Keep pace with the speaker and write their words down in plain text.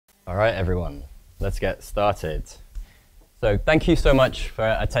All right, everyone, let's get started. So thank you so much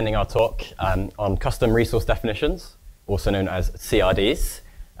for attending our talk on custom resource definitions, also known as CRDs.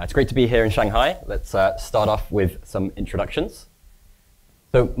 It's great to be here in Shanghai. Let's start off with some introductions.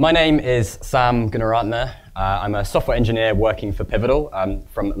 So my name is Sam Gunaratne. I'm a software engineer working for Pivotal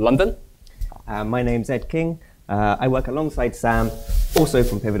from London. My name's Ed King. I work alongside Sam, also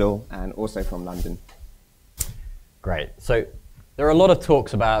from Pivotal and also from London. Great. So there are a lot of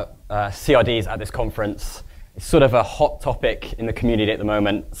talks about CRDs at this conference. It's sort of a hot topic in the community at the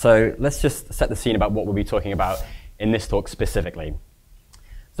moment. So let's just set the scene about what we'll be talking about in this talk specifically.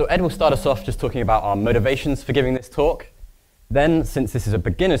 So Ed will start us off just talking about our motivations for giving this talk. Then, since this is a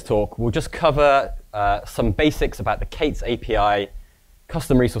beginner's talk, we'll just cover some basics about the K8s API,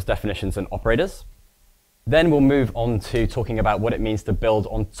 custom resource definitions, and operators. Then we'll move on to talking about what it means to build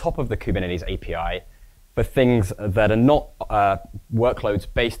on top of the Kubernetes API for things that are not workloads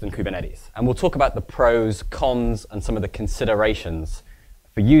based on Kubernetes. And we'll talk about the pros, cons, and some of the considerations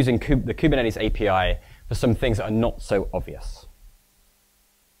for using the Kubernetes API for some things that are not so obvious.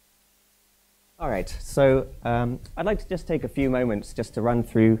 All right, so I'd like to just take a few moments just to run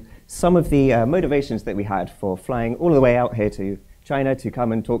through some of the motivations that we had for flying all the way out here to China to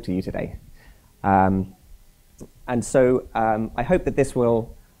come and talk to you today. I hope that this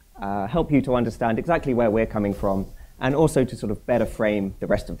will help you to understand exactly where we're coming from and also to sort of better frame the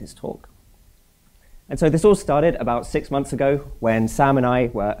rest of this talk. And so this all started about 6 months ago when Sam and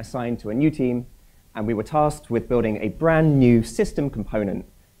I were assigned to a new team and we were tasked with building a brand new system component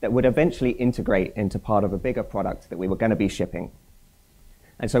that would eventually integrate into part of a bigger product that we were going to be shipping.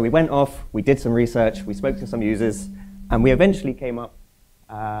 And so we went off, we did some research, we spoke to some users, and we eventually came up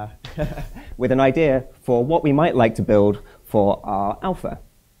with an idea for what we might like to build for our alpha.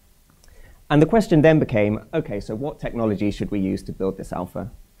 And the question then became, OK, so what technology should we use to build this alpha?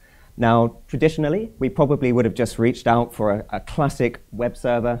 Now, traditionally, we probably would have just reached out for a classic web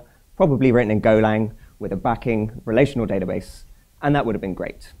server, probably written in Golang with a backing relational database. And that would have been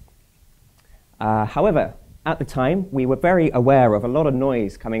great. However, at the time, we were very aware of a lot of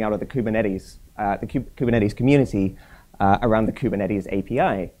noise coming out of the Kubernetes community around the Kubernetes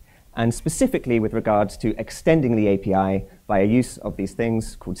API, and specifically with regards to extending the API via use of these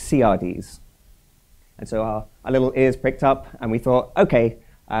things called CRDs. And so our little ears pricked up, and we thought, OK,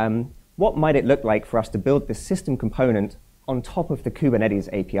 what might it look like for us to build this system component on top of the Kubernetes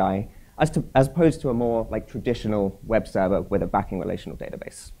API as opposed to a more traditional web server with a backing relational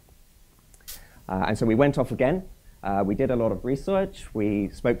database. And so we went off again. We did a lot of research. We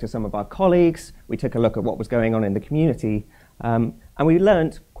spoke to some of our colleagues. We took a look at what was going on in the community. And we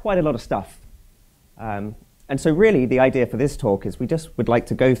learned quite a lot of stuff. And so really, the idea for this talk is we just would like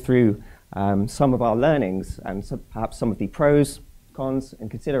to go through some of our learnings and perhaps some of the pros, cons, and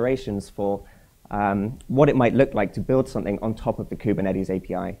considerations for what it might look like to build something on top of the Kubernetes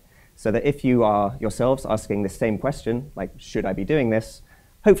API. So that if you are yourselves asking the same question, like, should I be doing this?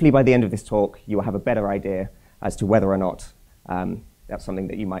 Hopefully, by the end of this talk, you will have a better idea as to whether or not that's something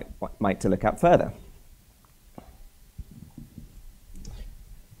that you might to look at further.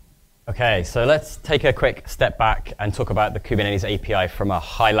 OK, so let's take a quick step back and talk about the Kubernetes API from a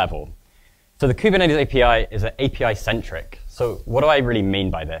high level. So the Kubernetes API is an API-centric. So what do I really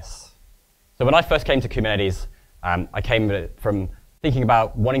mean by this? So when I first came to Kubernetes, I came from thinking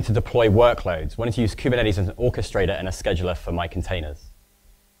about wanting to deploy workloads, wanting to use Kubernetes as an orchestrator and a scheduler for my containers.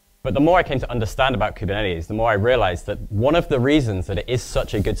 But the more I came to understand about Kubernetes, the more I realized that one of the reasons that it is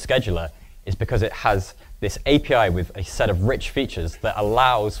such a good scheduler is because it has this API with a set of rich features that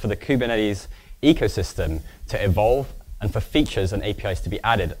allows for the Kubernetes ecosystem to evolve and for features and APIs to be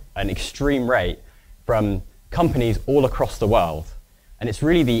added at an extreme rate from companies all across the world. And it's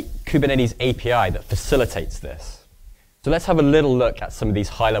really the Kubernetes API that facilitates this. So let's have a little look at some of these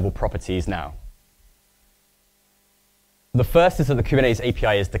high-level properties now. The first is that the Kubernetes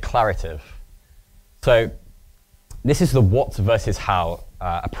API is declarative. So this is the what versus how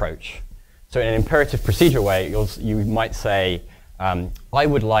approach. So in an imperative procedural way, you might say, I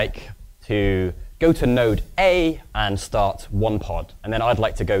would like to go to node A and start one pod. And then I'd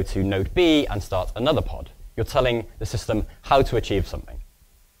like to go to node B and start another pod. You're telling the system how to achieve something.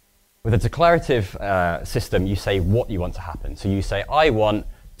 With a declarative system, you say what you want to happen. So you say, I want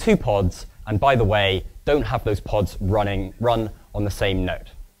 2 pods, and by the way, don't have those pods run on the same node.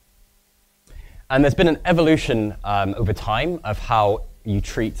 And there's been an evolution over time of how you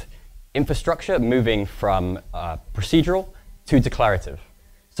treat infrastructure moving from procedural to declarative.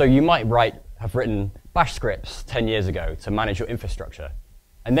 So you might have written bash scripts 10 years ago to manage your infrastructure.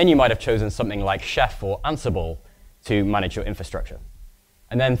 And then you might have chosen something like Chef or Ansible to manage your infrastructure.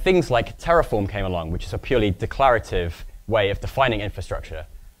 And then things like Terraform came along, which is a purely declarative way of defining infrastructure.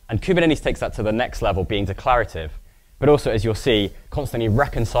 And Kubernetes takes that to the next level, being declarative, but also, as you'll see, constantly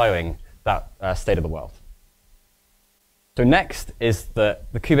reconciling that state of the world. So next is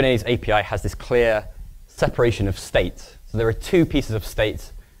that the Kubernetes API has this clear separation of states. So there are two pieces of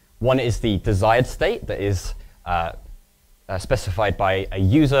state. One is the desired state that is specified by a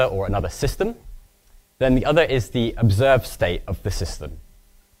user or another system. Then the other is the observed state of the system.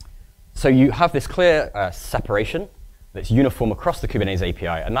 So you have this clear separation that's uniform across the Kubernetes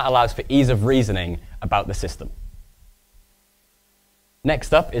API, and that allows for ease of reasoning about the system.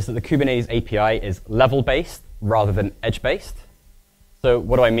 Next up is that the Kubernetes API is level-based rather than edge-based. So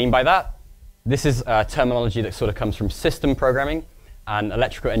what do I mean by that? This is a terminology that sort of comes from system programming and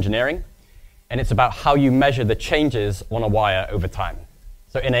electrical engineering, and it's about how you measure the changes on a wire over time.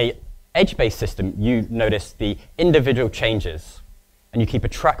 So in an edge-based system, you notice the individual changes, and you keep a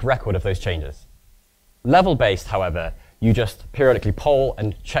track record of those changes. Level-based, however, you just periodically poll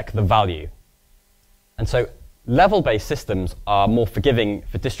and check the value. And so level-based systems are more forgiving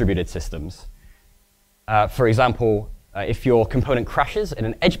for distributed systems. For example, if your component crashes in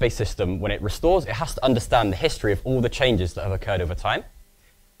an edge-based system, when it restores, it has to understand the history of all the changes that have occurred over time.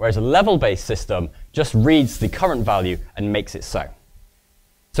 Whereas a level-based system just reads the current value and makes it so.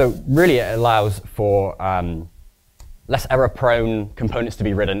 So really, it allows for less error-prone components to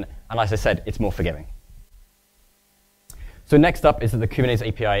be written. And as I said, it's more forgiving. So next up is that the Kubernetes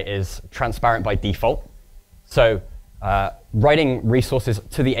API is transparent by default. So writing resources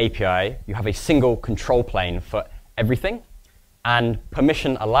to the API, you have a single control plane for everything. And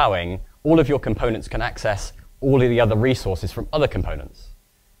permission allowing, all of your components can access all of the other resources from other components.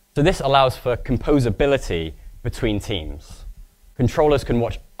 So this allows for composability between teams. Controllers can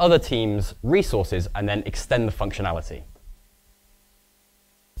watch other teams' resources and then extend the functionality.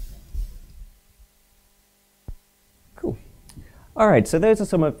 Cool. All right, so those are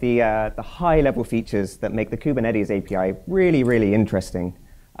some of the high-level features that make the Kubernetes API really, really interesting.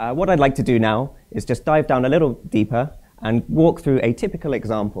 What I'd like to do now is just dive down a little deeper and walk through a typical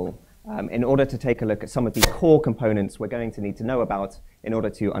example in order to take a look at some of the core components we're going to need to know about in order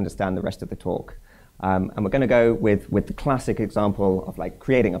to understand the rest of the talk. And we're going to go with the classic example of like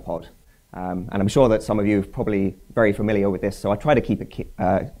creating a pod. And I'm sure that some of you are probably very familiar with this, so I try to keep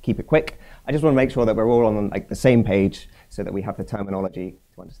it quick. I just want to make sure that we're all on like the same page so that we have the terminology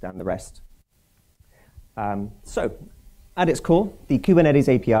to understand the rest. So at its core, the Kubernetes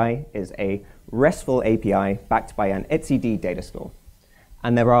API is a RESTful API backed by an etcd data store.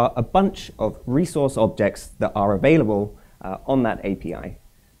 And there are a bunch of resource objects that are available on that API.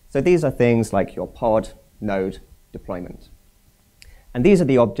 So these are things like your pod, node, deployment. And these are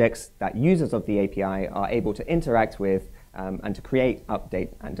the objects that users of the API are able to interact with and to create, update,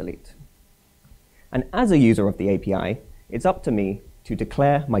 and delete. And as a user of the API, it's up to me to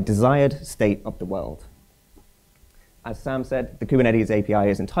declare my desired state of the world. As Sam said, the Kubernetes API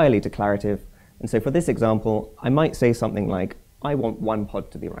is entirely declarative. And so for this example, I might say something like, I want one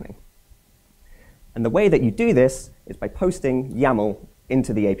pod to be running. And the way that you do this is by posting YAML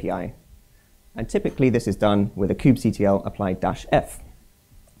into the API. And typically, this is done with a kubectl applied -f.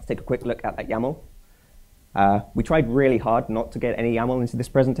 Let's take a quick look at that YAML. We tried really hard not to get any YAML into this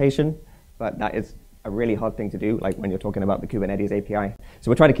presentation, but that is a really hard thing to do, like when you're talking about the Kubernetes API.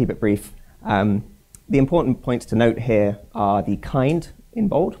 So we'll try to keep it brief. The important points to note here are the kind in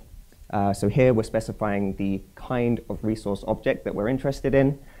bold. So here we're specifying the kind of resource object that we're interested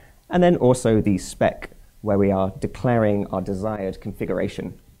in, and then also the spec, where we are declaring our desired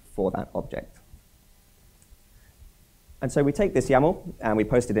configuration for that object. And so we take this YAML and we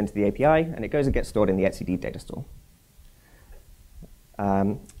post it into the API, and it goes and gets stored in the etcd data store.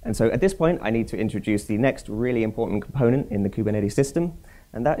 And so at this point, I need to introduce the next really important component in the Kubernetes system,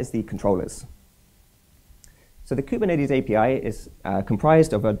 and that is the controllers. So the Kubernetes API is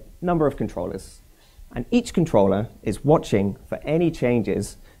comprised of a number of controllers. And each controller is watching for any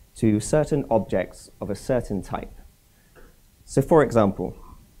changes to certain objects of a certain type. So for example,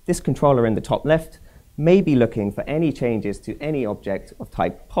 this controller in the top left may be looking for any changes to any object of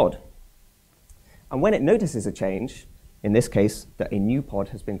type pod. And when it notices a change, in this case, that a new pod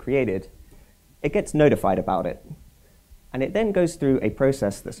has been created, it gets notified about it. And it then goes through a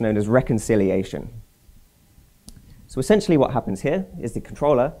process that's known as reconciliation. So essentially what happens here is the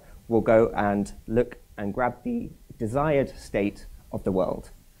controller will go and look and grab the desired state of the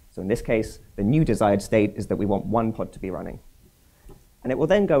world. So in this case, the new desired state is that we want one pod to be running. And it will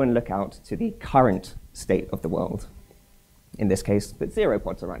then go and look out to the current state of the world. In this case, that 0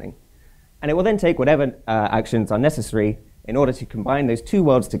 pods are running. And it will then take whatever actions are necessary in order to combine those two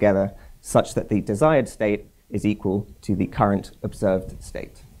worlds together such that the desired state is equal to the current observed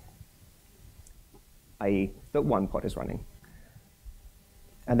state, i.e. that one pod is running.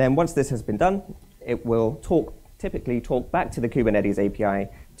 And then once this has been done, it will typically talk back to the Kubernetes API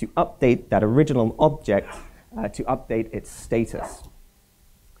to update that original object to update its status.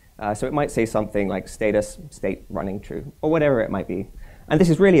 So it might say something like status, state running true, or whatever it might be. And this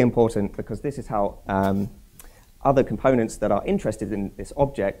is really important because this is how other components that are interested in this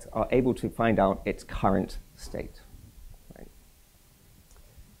object are able to find out its current state. Right.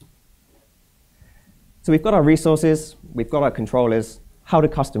 So we've got our resources, we've got our controllers. How do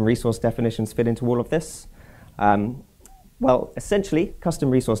custom resource definitions fit into all of this? Well, essentially, custom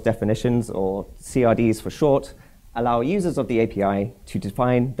resource definitions, or CRDs for short, allow users of the API to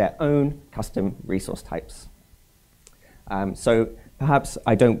define their own custom resource types. So perhaps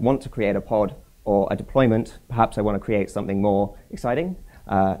I don't want to create a pod or a deployment. Perhaps I want to create something more exciting.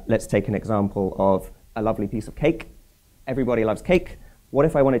 Let's take an example of a lovely piece of cake. Everybody loves cake. What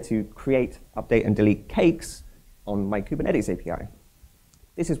if I wanted to create, update, and delete cakes on my Kubernetes API?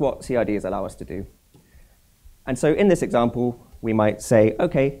 This is what CRDs allow us to do. And so in this example, we might say,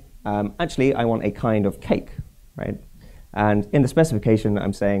 OK, actually, I want a kind of cake. Right? And in the specification,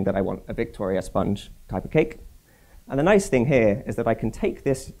 I'm saying that I want a Victoria sponge type of cake. And the nice thing here is that I can take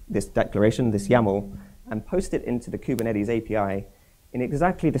this declaration, this YAML, and post it into the Kubernetes API in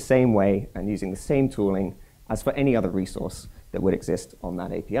exactly the same way and using the same tooling as for any other resource that would exist on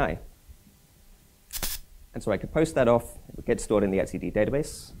that API. And so I could post that off. It would get stored in the etcd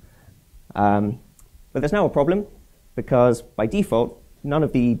database. But there's now a problem, because by default, none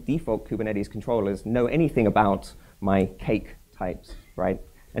of the default Kubernetes controllers know anything about my cake types, right?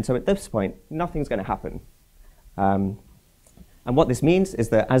 And so at this point, nothing's going to happen. And what this means is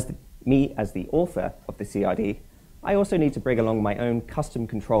that as the author of the CRD, I also need to bring along my own custom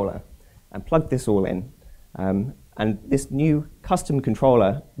controller and plug this all in. And this new custom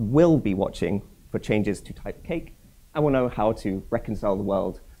controller will be watching for changes to type cake and will know how to reconcile the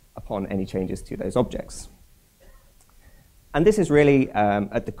world upon any changes to those objects. And this is really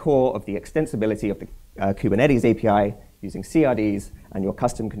at the core of the extensibility of the Kubernetes API using CRDs and your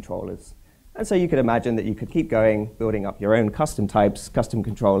custom controllers. And so you could imagine that you could keep going, building up your own custom types, custom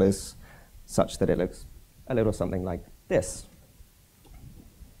controllers, such that it looks a little something like this.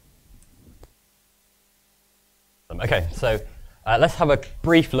 OK, so let's have a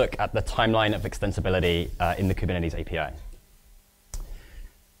brief look at the timeline of extensibility in the Kubernetes API.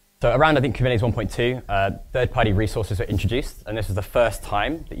 So around, I think, Kubernetes 1.2, third-party resources were introduced. And this was the first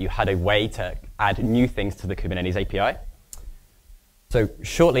time that you had a way to add new things to the Kubernetes API. So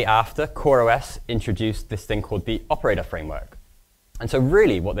shortly after, CoreOS introduced this thing called the operator framework. And so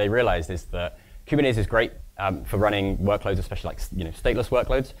really what they realized is that Kubernetes is great for running workloads, especially like stateless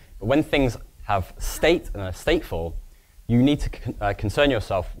workloads. But when things have state and are stateful, you need to concern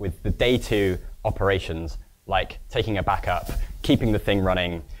yourself with the day two operations, like taking a backup, keeping the thing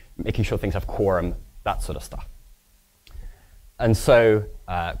running, making sure things have quorum, that sort of stuff. And so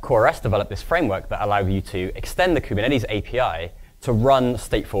CoreOS developed this framework that allowed you to extend the Kubernetes API to run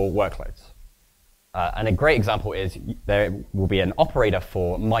stateful workloads. And a great example is there will be an operator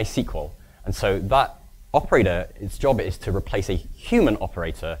for MySQL. And so that operator, its job is to replace a human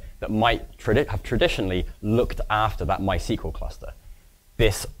operator that might have traditionally looked after that MySQL cluster.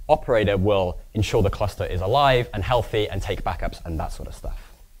 This operator will ensure the cluster is alive and healthy and take backups and that sort of stuff.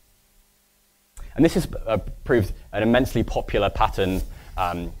 And this has proved an immensely popular pattern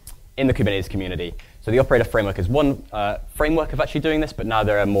in the Kubernetes community. So the operator framework is one framework of actually doing this, but now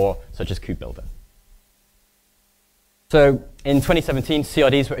there are more, such as KubeBuilder. So in 2017,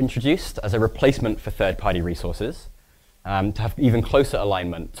 CRDs were introduced as a replacement for third-party resources to have even closer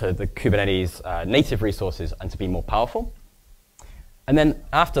alignment to the Kubernetes native resources and to be more powerful. And then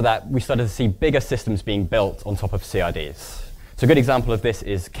after that, we started to see bigger systems being built on top of CRDs. So a good example of this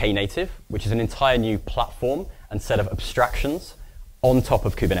is Knative, which is an entire new platform and set of abstractions on top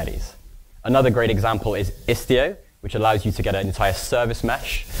of Kubernetes. Another great example is Istio, which allows you to get an entire service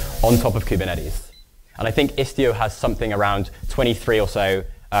mesh on top of Kubernetes. And I think Istio has something around 23 or so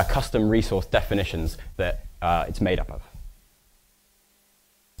custom resource definitions that it's made up of.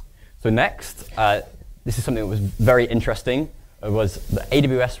 So next, this is something that was very interesting. It was that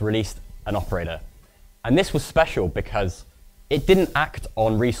AWS released an operator. And this was special because it didn't act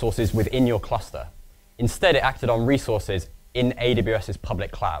on resources within your cluster. Instead, it acted on resources in AWS's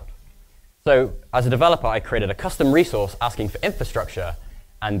public cloud. So as a developer, I created a custom resource asking for infrastructure,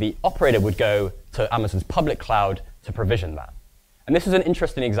 and the operator would go to Amazon's public cloud to provision that. And this is an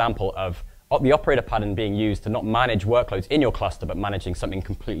interesting example of the operator pattern being used to not manage workloads in your cluster, but managing something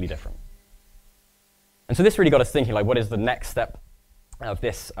completely different. And so this really got us thinking, like, what is the next step of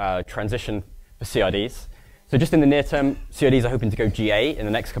this transition for CRDs? So just in the near term, CRDs are hoping to go GA in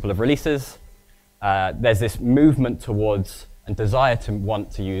the next couple of releases. There's this movement towards and desire to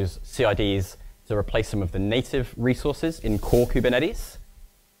want to use CRDs to replace some of the native resources in core Kubernetes.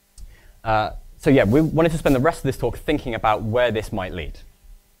 So yeah, we wanted to spend the rest of this talk thinking about where this might lead.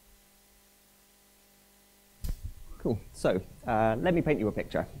 Cool. So let me paint you a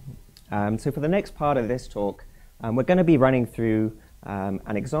picture. So for the next part of this talk, we're going to be running through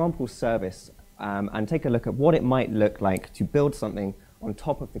an example service and take a look at what it might look like to build something on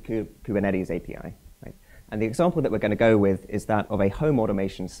top of the Kubernetes API. Right? And the example that we're going to go with is that of a home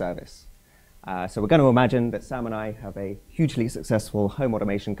automation service. So we're going to imagine that Sam and I have a hugely successful home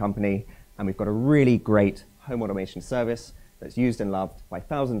automation company, and we've got a really great home automation service that's used and loved by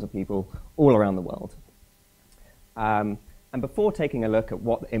thousands of people all around the world. And before taking a look at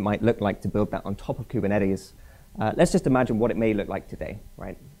what it might look like to build that on top of Kubernetes, let's just imagine what it may look like today,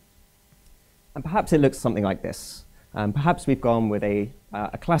 right? And perhaps it looks something like this. Perhaps we've gone with a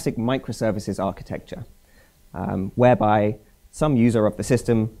classic microservices architecture, whereby some user of the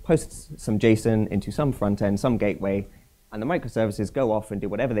system posts some JSON into some front end, some gateway, and the microservices go off and do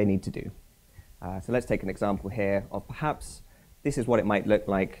whatever they need to do. So let's take an example here of perhaps this is what it might look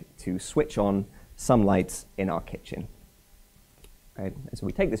like to switch on some lights in our kitchen. Right? And so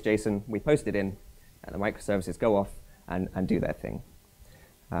we take this JSON, we post it in, and the microservices go off and do their thing.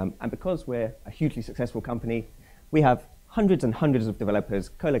 And because we're a hugely successful company, we have hundreds and hundreds of developers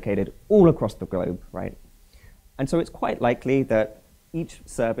co-located all across the globe, right? And so it's quite likely that each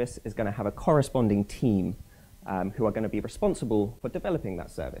service is going to have a corresponding team who are going to be responsible for developing that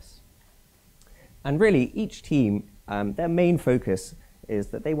service. And really, each team, their main focus is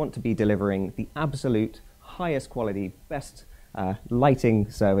that they want to be delivering the absolute highest quality, best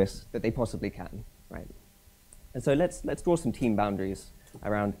lighting service that they possibly can, right? And so let's draw some team boundaries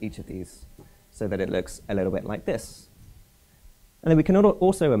around each of these so that it looks a little bit like this. And then we can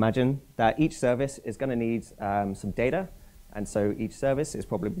also imagine that each service is going to need some data, and so each service is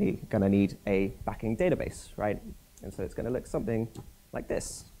probably going to need a backing database, right? And so it's going to look something like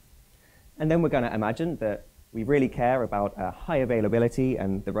this. And then we're going to imagine that we really care about high availability,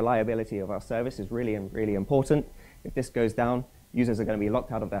 and the reliability of our service is really, really important. If this goes down, users are going to be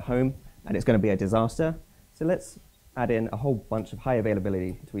locked out of their home, and it's going to be a disaster. So let's add in a whole bunch of high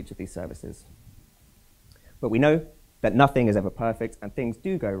availability to each of these services. But we know that nothing is ever perfect, and things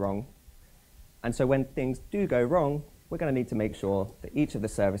do go wrong. And so when things do go wrong, we're going to need to make sure that each of the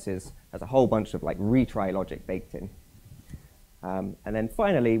services has a whole bunch of like retry logic baked in. And then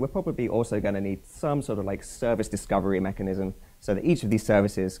finally, we're probably also going to need some sort of like service discovery mechanism so that each of these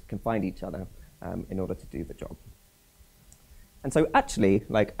services can find each other in order to do the job. And so actually,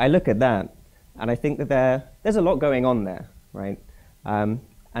 like, I look at that, and I think that there's a lot going on there, right?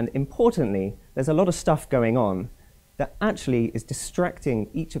 And importantly, there's a lot of stuff going on that actually is distracting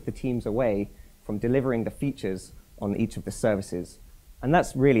each of the teams away from delivering the features on each of the services. And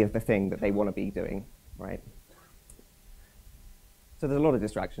that's really the thing that they want to be doing, right? So there's a lot of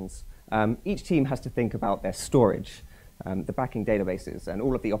distractions. Each team has to think about their storage, the backing databases, and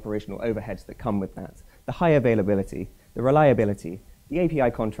all of the operational overheads that come with that, the high availability, the reliability, the API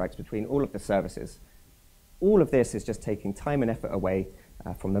contracts between all of the services. All of this is just taking time and effort away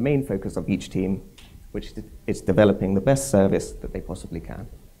from the main focus of each team, which is developing the best service that they possibly can.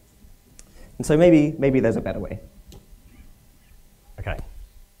 And so maybe there's a better way. OK.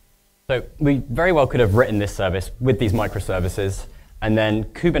 So we very well could have written this service with these microservices, and then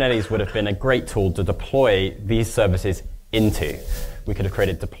Kubernetes would have been a great tool to deploy these services into. We could have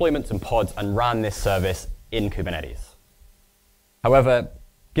created deployments and pods and ran this service in Kubernetes. However,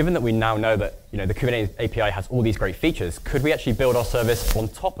 given that we now know that the Kubernetes API has all these great features, could we actually build our service on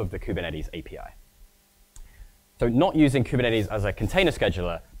top of the Kubernetes API? So not using Kubernetes as a container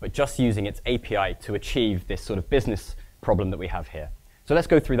scheduler, but just using its API to achieve this sort of business problem that we have here. So let's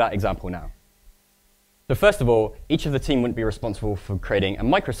go through that example now. So first of all, each of the team wouldn't be responsible for creating a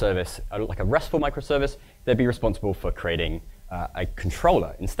microservice, like a RESTful microservice. They'd be responsible for creating a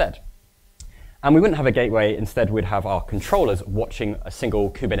controller instead. And we wouldn't have a gateway. Instead, we'd have our controllers watching a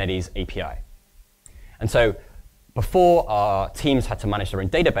single Kubernetes API. And so before, our teams had to manage their own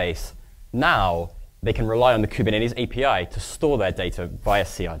database. Now, they can rely on the Kubernetes API to store their data via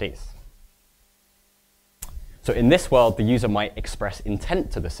CRDs. So in this world, the user might express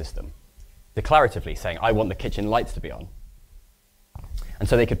intent to the system, declaratively saying, I want the kitchen lights to be on. And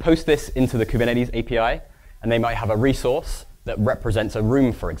so they could post this into the Kubernetes API, and they might have a resource that represents a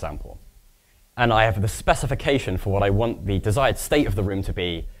room, for example. and I have the specification for what I want the desired state of the room to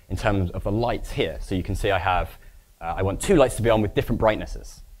be in terms of the lights here. So you can see I want 2 lights to be on with different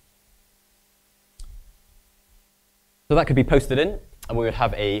brightnesses. So that could be posted in, and we would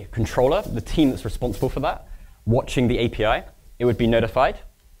have a controller, the team that's responsible for that, watching the API. It would be notified.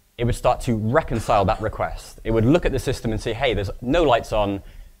 It would start to reconcile that request. It would look at the system and say, hey, there's no lights on.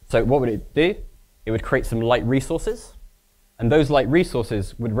 So what would it do? It would create some light resources. And those light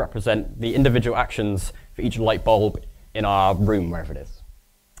resources would represent the individual actions for each light bulb in our room, wherever it is.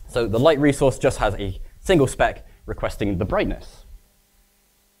 So the light resource just has a single spec requesting the brightness.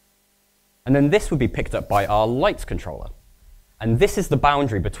 And then this would be picked up by our lights controller. And this is the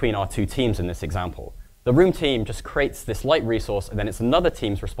boundary between our 2 teams in this example. The room team just creates this light resource, and then it's another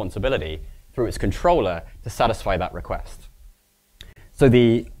team's responsibility through its controller to satisfy that request. So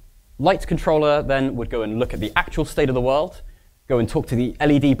the lights controller then would go and look at the actual state of the world, go and talk to the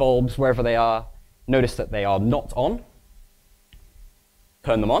LED bulbs wherever they are, notice that they are not on,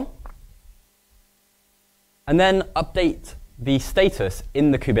 turn them on, and then update the status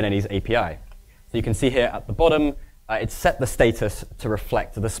in the Kubernetes API. So you can see here at the bottom, it's set the status to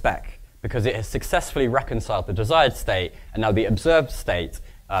reflect the spec, because it has successfully reconciled the desired state, and now the observed state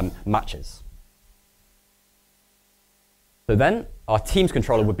matches. So then our team's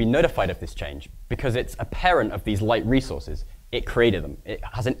controller would be notified of this change, because it's a parent of these light resources. It created them. It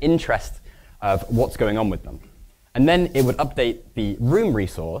has an interest of what's going on with them. And then it would update the room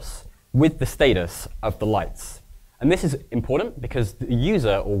resource with the status of the lights. And this is important because the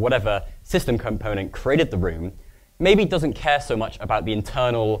user or whatever system component created the room maybe doesn't care so much about the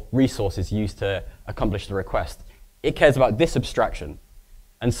internal resources used to accomplish the request. It cares about this abstraction.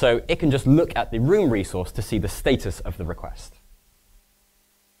 And so it can just look at the room resource to see the status of the request.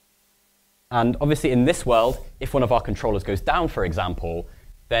 And obviously in this world, if one of our controllers goes down, for example,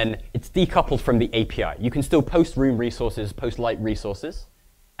 then it's decoupled from the API. You can still post room resources, post light resources,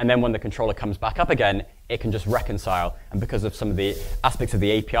 and then when the controller comes back up again, it can just reconcile. And because of some of the aspects of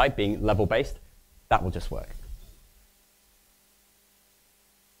the API being level-based, that will just work.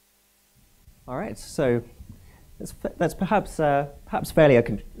 All right, so that's perhaps fairly a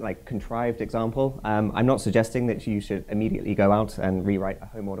contrived example. I'm not suggesting that you should immediately go out and rewrite a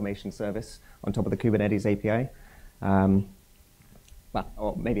home automation service on top of the Kubernetes API. Well,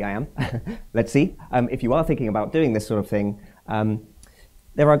 or maybe I am. Let's see. If you are thinking about doing this sort of thing,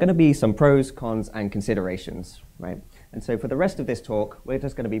 there are going to be some pros, cons, and considerations, right? And so for the rest of this talk, we're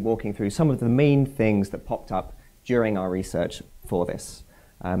just going to be walking through some of the main things that popped up during our research for this.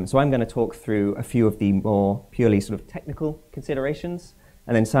 So I'm going to talk through a few of the more purely sort of technical considerations,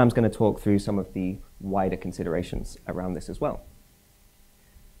 and then Sam's going to talk through some of the wider considerations around this as well.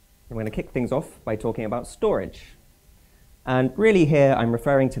 I'm going to kick things off by talking about storage. And really here, I'm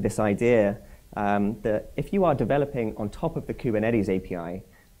referring to this idea that if you are developing on top of the Kubernetes API,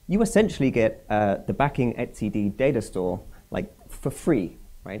 you essentially get the backing etcd data store for free,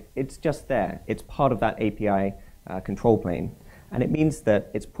 right? It's just there. It's part of that API control plane. And it means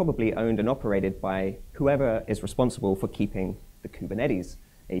that it's probably owned and operated by whoever is responsible for keeping the Kubernetes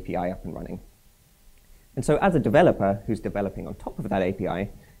API up and running. And so as a developer who's developing on top of that API,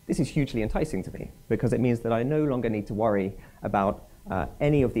 this is hugely enticing to me because it means that I no longer need to worry about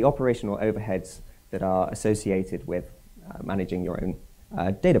any of the operational overheads that are associated with managing your own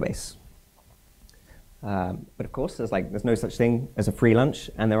database. But of course, there's no such thing as a free lunch,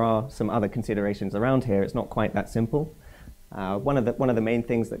 and there are some other considerations around here. It's not quite that simple. One of the main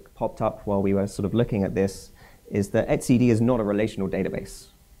things that popped up while we were sort of looking at this is that etcd is not a relational database,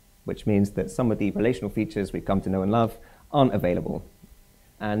 which means that some of the relational features we've come to know and love aren't available.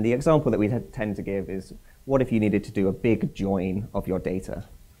 And the example that we tend to give is, what if you needed to do a big join of your data,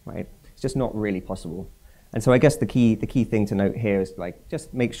 right? It's just not really possible. And so I guess the key thing to note here is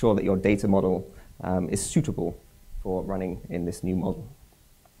just make sure that your data model is suitable for running in this new model.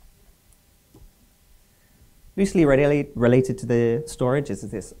 Loosely related to the storage is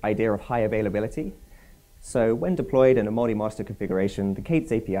this idea of high availability. So when deployed in a multi-master configuration, the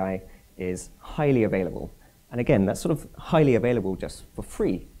K8s API is highly available. And again, that's sort of highly available just for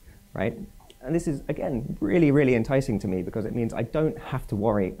free, right? And this is, again, really, really enticing to me because it means I don't have to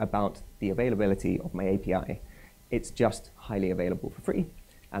worry about the availability of my API. It's just highly available for free.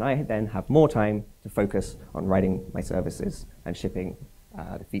 And I then have more time to focus on writing my services and shipping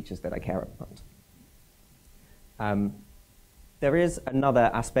the features that I care about. There is another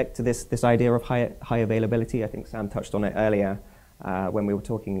aspect to this idea of high availability. I think Sam touched on it earlier when we were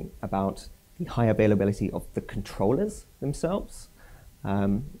talking about the high availability of the controllers themselves.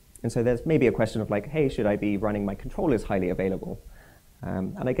 And so there's maybe a question of hey, should I be running my controllers highly available?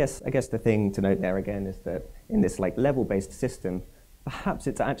 And I guess the thing to note there again is that in this like level-based system, perhaps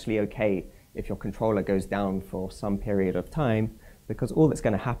it's actually okay if your controller goes down for some period of time, because all that's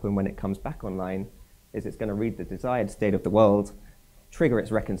going to happen when it comes back online is it's going to read the desired state of the world, trigger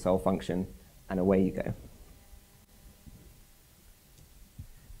its reconcile function, and away you go.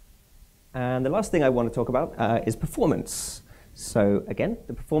 And the last thing I want to talk about is performance. So again,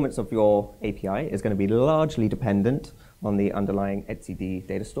 the performance of your API is going to be largely dependent on the underlying etcd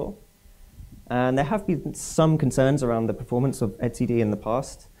data store. And there have been some concerns around the performance of etcd in the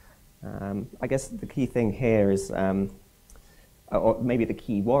past. I guess the key thing here is, or maybe the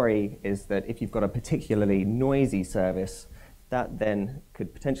key worry is that if you've got a particularly noisy service, that then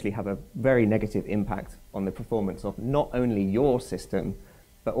could potentially have a very negative impact on the performance of not only your system,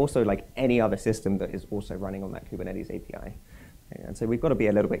 but also like any other system that is also running on that Kubernetes API. And so we've got to be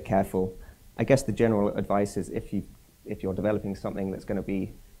a little bit careful. I guess the general advice is if you're developing something that's going to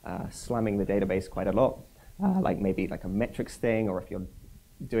be slamming the database quite a lot, like maybe like a metrics thing, or if you're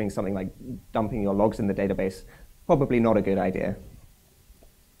doing something like dumping your logs in the database, probably not a good idea.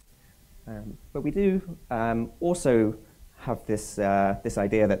 But we do also have this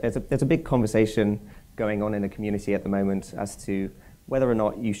idea that there's a big conversation going on in the community at the moment as to whether or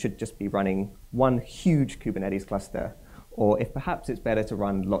not you should just be running one huge Kubernetes cluster, or if perhaps it's better to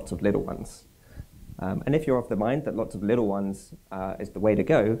run lots of little ones. And if you're of the mind that lots of little ones is the way to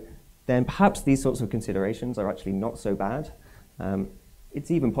go, then perhaps these sorts of considerations are actually not so bad. It's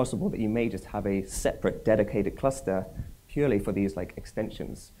even possible that you may just have a separate dedicated cluster purely for these like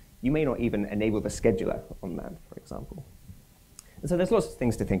extensions. You may not even enable the scheduler on that, for example. And so there's lots of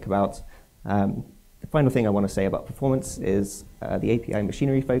things to think about. The final thing I want to say about performance is the API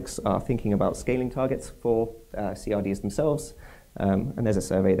machinery folks are thinking about scaling targets for CRDs themselves. And there's a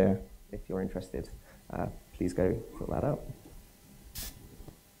survey there if you're interested. Please go fill that out.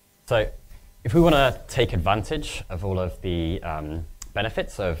 So if we want to take advantage of all of the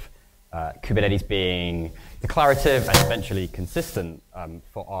benefits of Kubernetes being declarative and eventually consistent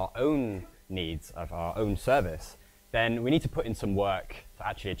for our own needs of our own service, then we need to put in some work to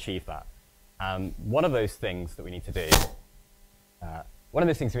actually achieve that. One of those things that we need to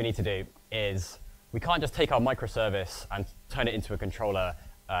do, is we can't just take our microservice and turn it into a controller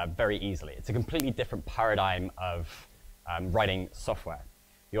very easily. It's a completely different paradigm of writing software.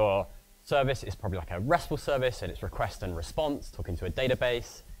 Your service is probably like a RESTful service, and it's request and response, talking to a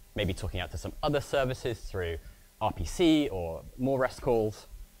database, maybe talking out to some other services through RPC or more REST calls.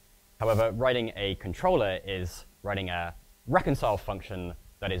 However, writing a controller is writing a reconcile function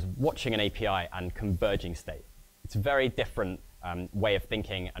that is watching an API and converging state. It's a very different way of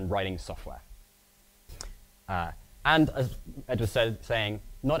thinking and writing software. And as Ed was saying,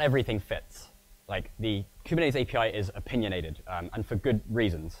 not everything fits. Like the Kubernetes API is opinionated, and for good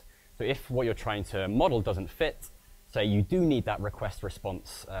reasons. So if what you're trying to model doesn't fit, say you do need that request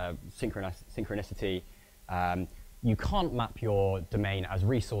response synchronicity, you can't map your domain as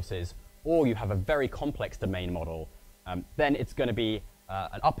resources, or you have a very complex domain model, then it's going to be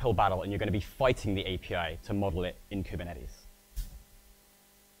an uphill battle, and you're going to be fighting the API to model it in Kubernetes.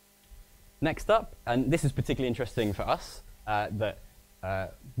 Next up, and this is particularly interesting for us, that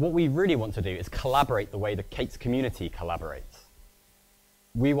what we really want to do is collaborate the way the K8s community collaborates.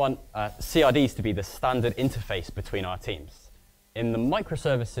 We want CRDs to be the standard interface between our teams. In the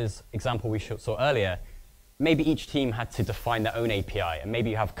microservices example we saw earlier, maybe each team had to define their own API, and maybe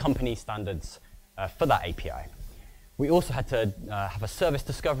you have company standards for that API. We also had to have a service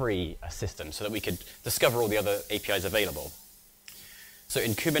discovery system so that we could discover all the other APIs available. So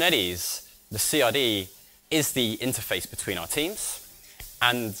in Kubernetes, the CRD is the interface between our teams,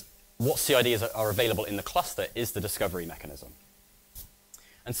 and what CRDs are available in the cluster is the discovery mechanism.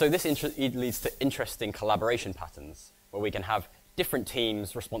 And so this leads to interesting collaboration patterns, where we can have different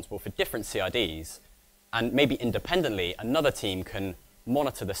teams responsible for different CRDs, and maybe independently, another team can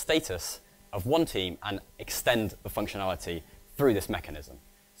monitor the status of one team and extend the functionality through this mechanism.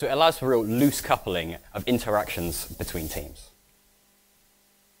 So it allows for real loose coupling of interactions between teams.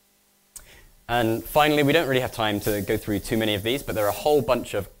 And finally, we don't really have time to go through too many of these, but there are a whole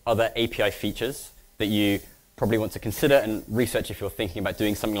bunch of other API features that you probably want to consider and research if you're thinking about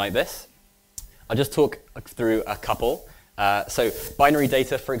doing something like this. I'll just talk through a couple. So binary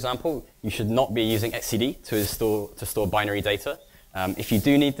data, for example, you should not be using etcd to store binary data. If you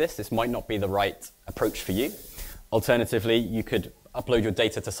do need this, this might not be the right approach for you. Alternatively, you could upload your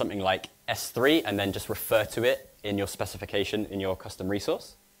data to something like S3 and then just refer to it in your specification in your custom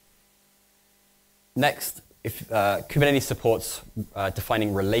resource. Next, if Kubernetes supports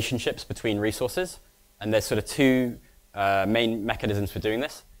defining relationships between resources, and there's sort of two main mechanisms for doing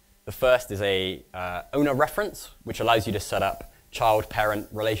this. The first is a owner reference, which allows you to set up child-parent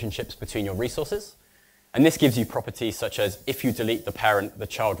relationships between your resources. And this gives you properties such as if you delete the parent, the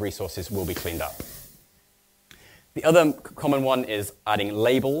child resources will be cleaned up. The other common one is adding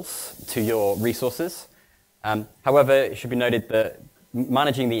labels to your resources. However, it should be noted that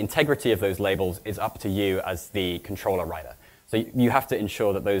managing the integrity of those labels is up to you as the controller writer. So you have to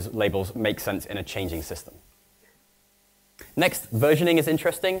ensure that those labels make sense in a changing system. Next, versioning is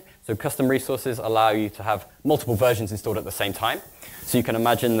interesting. So custom resources allow you to have multiple versions installed at the same time. So you can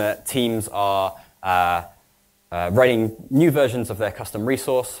imagine that teams are writing new versions of their custom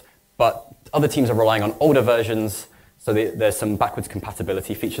resource, but other teams are relying on older versions, so there's some backwards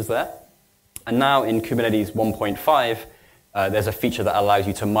compatibility features there. And now in Kubernetes 1.5, there's a feature that allows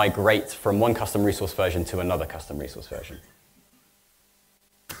you to migrate from one custom resource version to another custom resource version.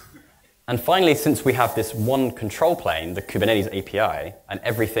 And finally, since we have this one control plane, the Kubernetes API, and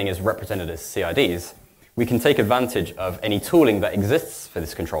everything is represented as CRDs, we can take advantage of any tooling that exists for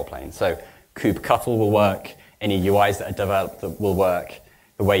this control plane. So kubectl will work, any UIs that are developed will work,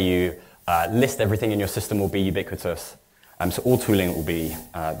 the way you list everything in your system will be ubiquitous. So all tooling will be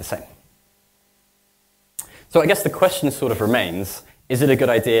the same. So I guess the question sort of remains, is it a good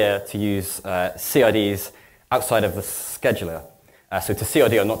idea to use CRDs outside of the scheduler? So to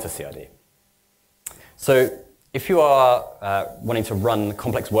CRD or not to CRD? So if you are wanting to run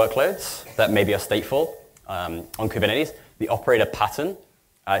complex workloads that maybe are stateful on Kubernetes, the operator pattern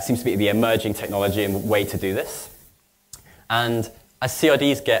seems to be the emerging technology and way to do this. And as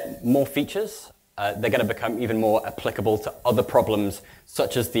CRDs get more features, they're going to become even more applicable to other problems,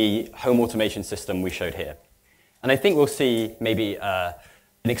 such as the home automation system we showed here. And I think we'll see maybe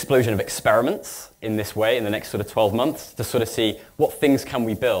an explosion of experiments in this way in the next sort of 12 months to sort of see what things can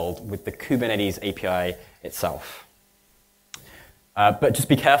we build with the Kubernetes API itself. But just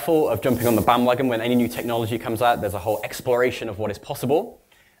be careful of jumping on the bandwagon when any new technology comes out. There's a whole exploration of what is possible.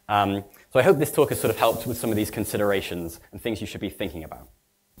 So I hope this talk has sort of helped with some of these considerations and things you should be thinking about.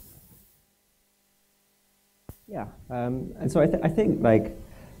 Yeah, and so I think like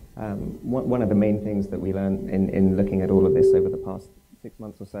one of the main things that we learned in looking at all of this over the past 6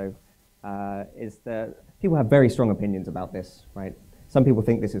 months or so is that people have very strong opinions about this, right? Some people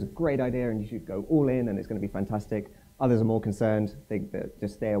think this is a great idea and you should go all in and it's going to be fantastic. Others are more concerned, think that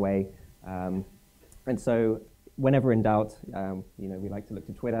just stay away. And so whenever in doubt, we like to look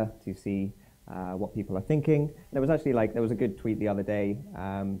to Twitter to see what people are thinking. There was actually there was a good tweet the other day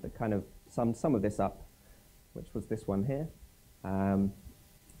that kind of summed some of this up, which was this one here. And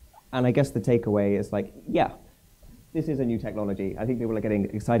I guess the takeaway is yeah, this is a new technology. I think people are getting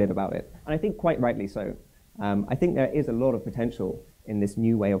excited about it. And I think quite rightly so. I think there is a lot of potential in this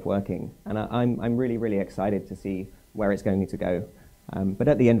new way of working. And I'm really, really excited to see where it's going to go. But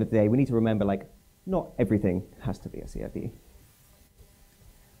at the end of the day, we need to remember, not everything has to be a CRD.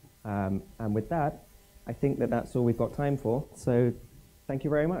 And with that, I think that that's all we've got time for. So thank you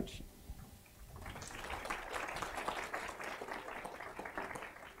very much.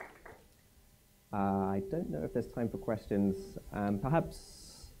 I don't know if there's time for questions.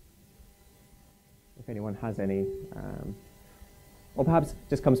 Perhaps if anyone has any, or perhaps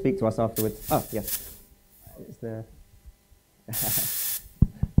just come speak to us afterwards. Oh, yes. Is there?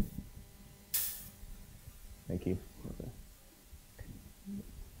 Thank you.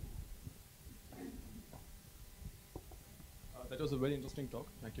 That was a very interesting talk.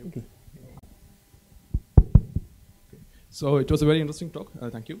 Thank you. Thank you. So it was a very interesting talk.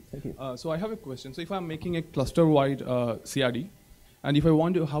 Thank you. Thank you. So I have a question. So if I'm making a cluster-wide CRD, and if I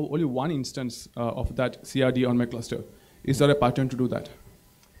want to have only one instance of that CRD on my cluster, is there a pattern to do that?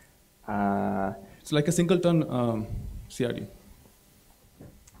 It's like a singleton CRD.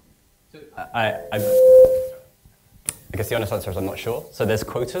 I guess the honest answer is I'm not sure. So there's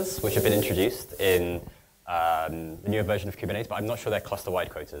quotas, which have been introduced in the newer version of Kubernetes, but I'm not sure they're cluster-wide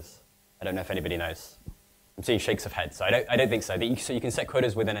quotas. I don't know if anybody knows. I'm seeing shakes of heads, so I don't think so. So you can set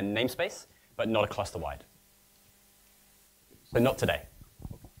quotas within a namespace, but not a cluster-wide. So not today.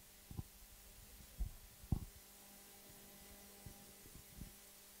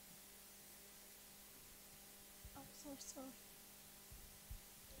 Oh, sorry.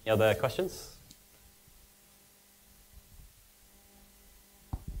 Any other questions?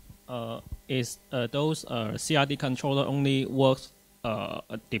 Is those CRD controller only works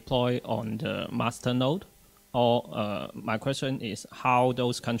deploy on the master node? Or my question is how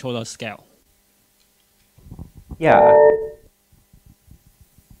those controllers scale? Yeah.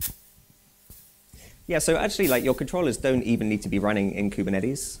 Yeah, so actually your controllers don't even need to be running in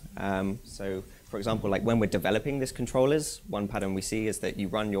Kubernetes. So For example, like when we're developing these controllers, one pattern we see is that you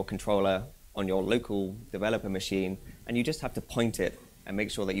run your controller on your local developer machine, and you just have to point it and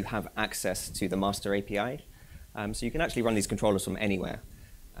make sure that you have access to the master API. So you can actually run these controllers from anywhere.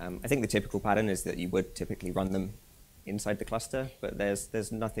 I think the typical pattern is that you would typically run them inside the cluster, but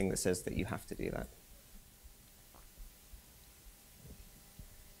there's nothing that says that you have to do that.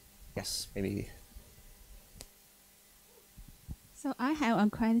 Yes, maybe. So I have a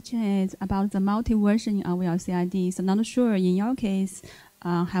question about the multi-version of your CRD. So not sure in your case,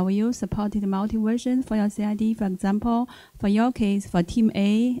 have you supported multi-version for your CRD? For example, for your case, for team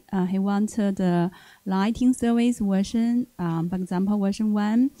A, he wanted the lighting service version, for example, version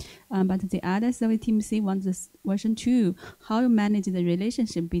 1, but the other service team C wants this version 2. How you manage the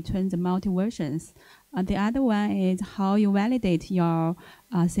relationship between the multi-versions? The other one is how you validate your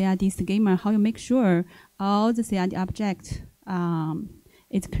CRD schema, how you make sure all the CRD object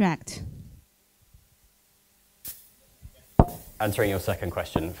is correct. Answering your second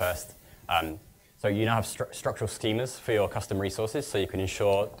question first. So you now have structural schemas for your custom resources, so you can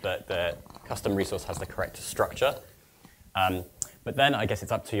ensure that the custom resource has the correct structure. But then I guess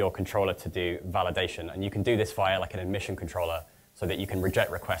it's up to your controller to do validation, and you can do this via like an admission controller, so that you can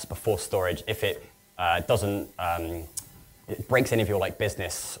reject requests before storage if it doesn't, it breaks any of your like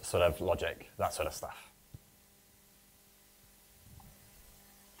business sort of logic, that sort of stuff.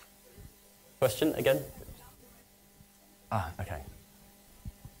 Question again? Okay.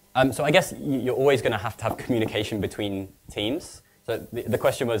 So I guess you're always going to have communication between teams. So the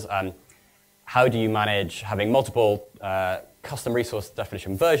question was, how do you manage having multiple custom resource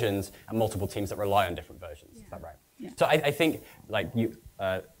definition versions and multiple teams that rely on different versions? Yeah. Is that right? Yeah. So I think like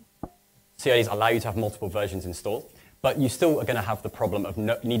CRDs allow you to have multiple versions installed, but you still are going to have the problem of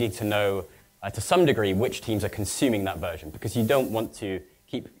needing to know to some degree which teams are consuming that version, because you don't want to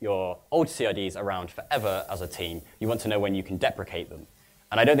keep your old CRDs around forever as a team. You want to know when you can deprecate them.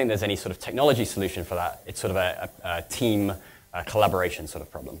 And I don't think there's any sort of technology solution for that. It's sort of a team collaboration sort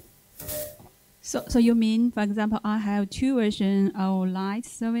of problem. So you mean, for example, I have 2 versions of light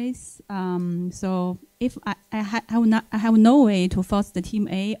service. So if I have no way to force the team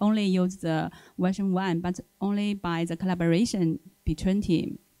A only use the version 1, but only by the collaboration between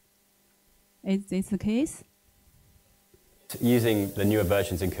teams. Is this the case? Using the newer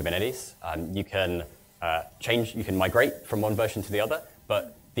versions in Kubernetes, you can you can migrate from one version to the other,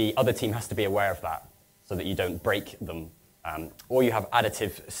 but the other team has to be aware of that so that you don't break them. Or you have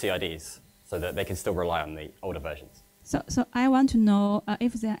additive CRDs so that they can still rely on the older versions. So I want to know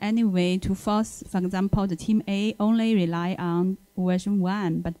if there any way to force, for example, the team A only rely on version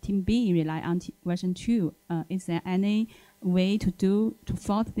 1, but team B rely on version 2. Is there any way to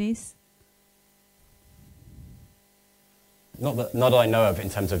force this? Not that I know of in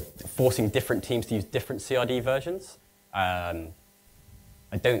terms of forcing different teams to use different CRD versions. Not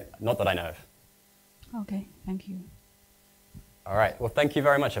that I know of. Okay, thank you. All right, well, thank you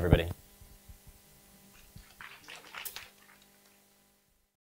very much, everybody.